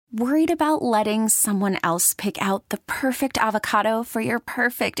Worried about letting someone else pick out the perfect avocado for your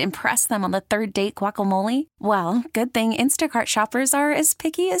perfect impress them on the third date guacamole? Well, good thing Instacart shoppers are as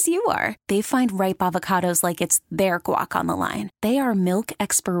picky as you are. They find ripe avocados like it's their guac on the line. They are milk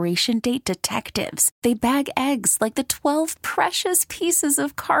expiration date detectives. They bag eggs like the 12 precious pieces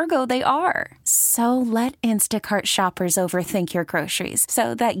of cargo they are. So let Instacart shoppers overthink your groceries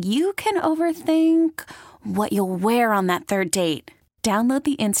so that you can overthink what you'll wear on that third date. Download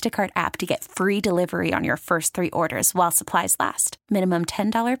the Instacart app to get free delivery on your first 3 orders while supplies last. Minimum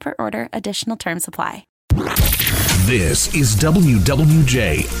 $10 per order. Additional terms apply. This is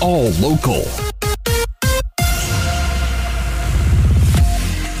WWJ All Local.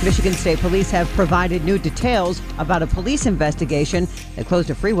 Michigan State Police have provided new details about a police investigation that closed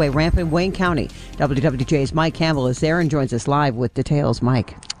a freeway ramp in Wayne County. WWJ's Mike Campbell is there and joins us live with details.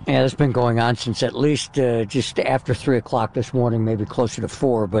 Mike. Yeah, it's been going on since at least just after 3 o'clock this morning, maybe closer to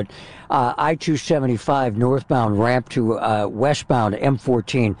 4. But I-275 northbound ramp to westbound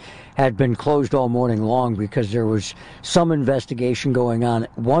M14 had been closed all morning long because there was some investigation going on.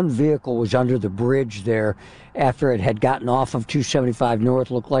 One vehicle was under the bridge there after it had gotten off of 275 north.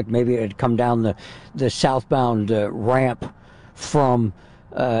 Looked like maybe it had come down the southbound ramp from,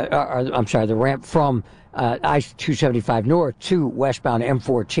 the ramp from I-275 north to westbound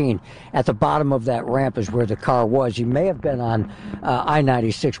M14. At the bottom of that ramp is where the car was. He may have been on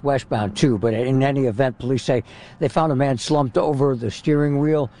I-96 westbound too, but in any event, police say they found a man slumped over the steering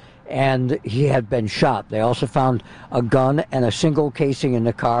wheel and he had been shot. They also found a gun and a single casing in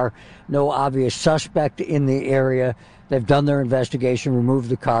the car. No obvious suspect in the area. They've done their investigation, removed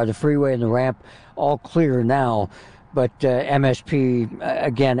the car, the freeway and the ramp, all clear now. But MSP,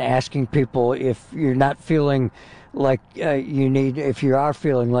 again, asking people if you're not feeling like if you are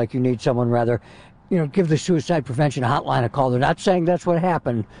feeling like you need someone, rather, give the suicide prevention hotline a call. They're not saying that's what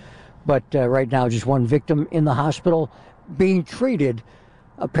happened, but right now just one victim in the hospital being treated,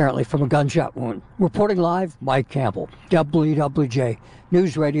 apparently from a gunshot wound. Reporting live, Mike Campbell, WWJ,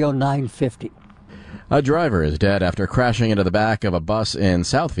 News Radio 950. A driver is dead after crashing into the back of a bus in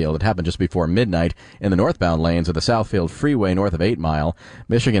Southfield. It happened just before midnight in the northbound lanes of the Southfield Freeway north of 8 Mile.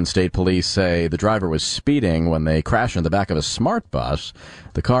 Michigan State Police say the driver was speeding when they crashed in the back of a smart bus.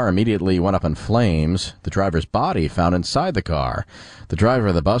 The car immediately went up in flames. The driver's body found inside the car. The driver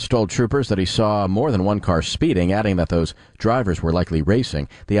of the bus told troopers that he saw more than one car speeding, adding that those drivers were likely racing.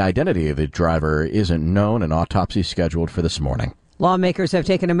 The identity of the driver isn't known. An autopsy scheduled for this morning. Lawmakers have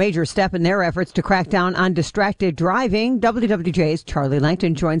taken a major step in their efforts to crack down on distracted driving. WWJ's Charlie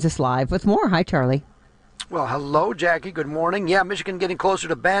Langton joins us live with more. Hi, Charlie. Well, hello, Jackie. Good morning. Yeah, Michigan getting closer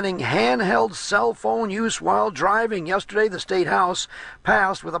to banning handheld cell phone use while driving. Yesterday, the State House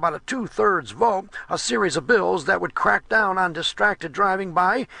passed with about a 2/3 vote a series of bills that would crack down on distracted driving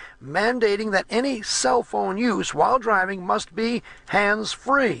by mandating that any cell phone use while driving must be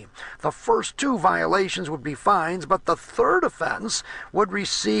hands-free. The first 2 violations would be fines, but the third offense would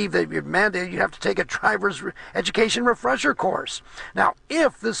receive that you're mandated you have to take a driver's education refresher course. Now,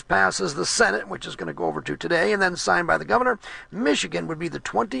 if this passes the Senate, which is going to go over to today and then signed by the governor, Michigan would be the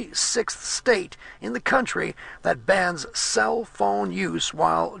 26th state in the country that bans cell phone use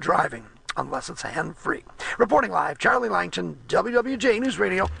while driving, unless it's hand-free. Reporting live, Charlie Langton, WWJ News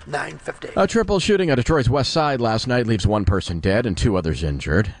Radio 950. A triple shooting at Detroit's west side last night leaves 1 person dead and 2 others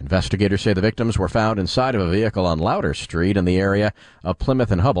injured. Investigators say the victims were found inside of a vehicle on Louder Street in the area of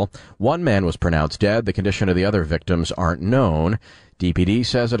Plymouth and Hubble. 1 man was pronounced dead. The condition of the other victims aren't known. DPD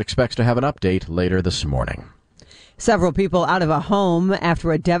says it expects to have an update later this morning. Several people out of a home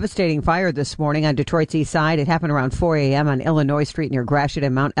after a devastating fire this morning on Detroit's east side. It happened around 4 a.m. on Illinois Street near Gratiot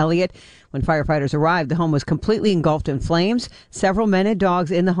and Mount Elliott. When firefighters arrived, the home was completely engulfed in flames. Several men and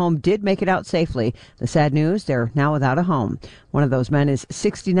dogs in the home did make it out safely. The sad news, they're now without a home. One of those men is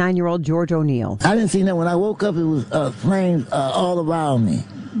 69-year-old George O'Neill. I didn't see that. When I woke up, it was flames all around me.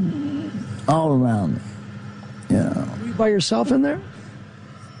 All around me. Yeah. Were you by yourself in there?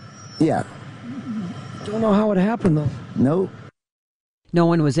 Yeah. Don't know how it happened, though. Nope. No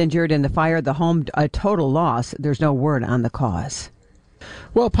one was injured in the fire. The home, a total loss. There's no word on the cause.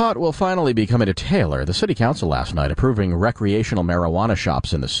 Well, pot will finally be coming to Taylor. The city council last night approving recreational marijuana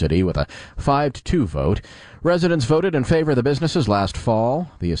shops in the city with a 5-2 vote. Residents voted in favor of the businesses last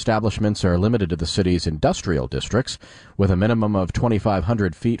fall. The establishments are limited to the city's industrial districts with a minimum of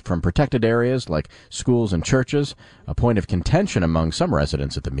 2,500 feet from protected areas like schools and churches, a point of contention among some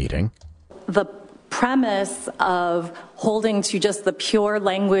residents at the meeting. The premise of holding to just the pure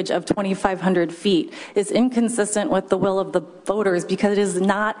language of 2,500 feet is inconsistent with the will of the voters because it is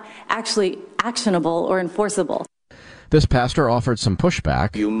not actually actionable or enforceable. This pastor offered some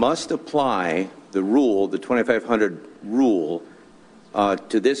pushback. You must apply the rule, the 2500 rule,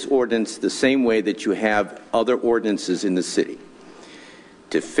 to this ordinance the same way that you have other ordinances in the city.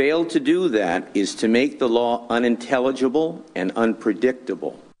 To fail to do that is to make the law unintelligible and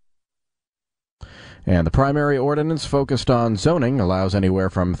unpredictable. And the primary ordinance focused on zoning allows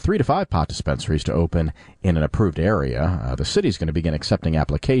anywhere from 3 to 5 pot dispensaries to open in an approved area. The city's going to begin accepting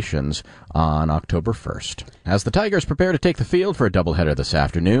applications on October 1st. As the Tigers prepare to take the field for a doubleheader this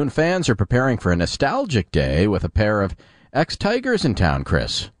afternoon, fans are preparing for a nostalgic day with a pair of ex-Tigers in town,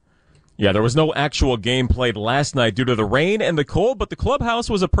 Chris. Yeah, there was no actual game played last night due to the rain and the cold, but the clubhouse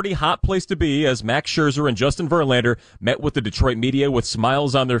was a pretty hot place to be as Max Scherzer and Justin Verlander met with the Detroit media with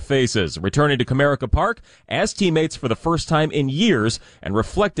smiles on their faces, returning to Comerica Park as teammates for the first time in years and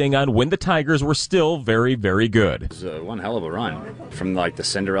reflecting on when the Tigers were still very, very good. It was one hell of a run from like the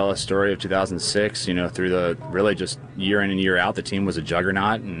Cinderella story of 2006, through the really just year in and year out. The team was a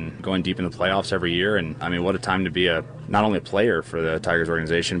juggernaut and going deep in the playoffs every year. And I mean, what a time to be not only a player for the Tigers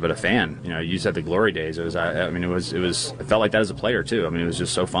organization, but a fan. You said the glory days. It felt like that as a player too. I mean, it was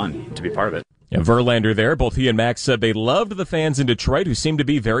just so fun to be part of it. Yeah, Verlander there, both he and Max said they loved the fans in Detroit who seem to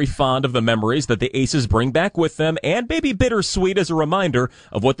be very fond of the memories that the Aces bring back with them and maybe bittersweet as a reminder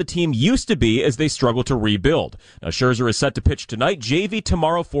of what the team used to be as they struggle to rebuild. Now, Scherzer is set to pitch tonight, JV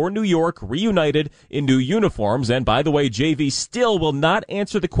tomorrow for New York, reunited in new uniforms. And by the way, JV still will not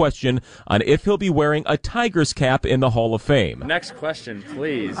answer the question on if he'll be wearing a Tigers cap in the Hall of Fame. Next question,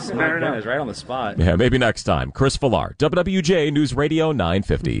 please. My goodness, right on the spot. Yeah, maybe next time. Chris Villar, WWJ News Radio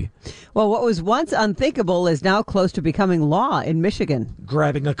 950. Well, what was once unthinkable is now close to becoming law in Michigan.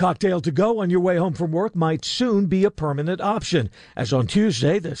 Grabbing a cocktail to go on your way home from work might soon be a permanent option, as on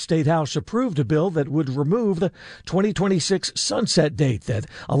Tuesday, the State House approved a bill that would remove the 2026 sunset date that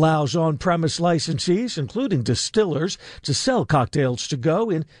allows on-premise licensees, including distillers, to sell cocktails to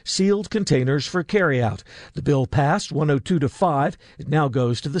go in sealed containers for carryout. The bill passed 102-5. It now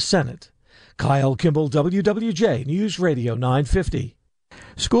goes to the Senate. Kyle Kimball, WWJ News Radio 950.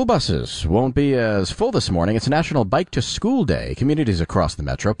 School buses won't be as full this morning. It's National Bike to School Day. Communities across the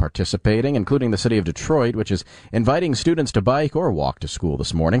metro participating, including the city of Detroit, which is inviting students to bike or walk to school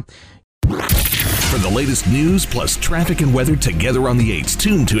this morning. For the latest news plus traffic and weather together on the 8s,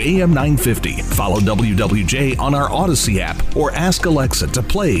 tune to AM 950. Follow WWJ on our Odyssey app or ask Alexa to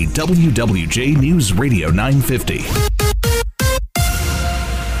play WWJ News Radio 950.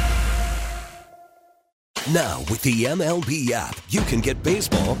 Now, with the MLB app, you can get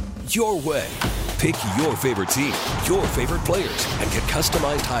baseball your way. Pick your favorite team, your favorite players, and get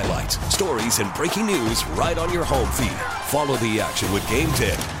customized highlights, stories, and breaking news right on your home feed. Follow the action with Game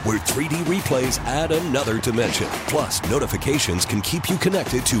 10, where 3D replays add another dimension. Plus, notifications can keep you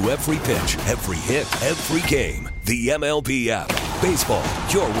connected to every pitch, every hit, every game. The MLB app. Baseball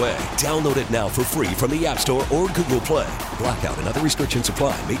your way. Download it now for free from the App Store or Google Play. Blackout and other restrictions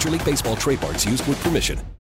apply. Major League Baseball trademarks used with permission.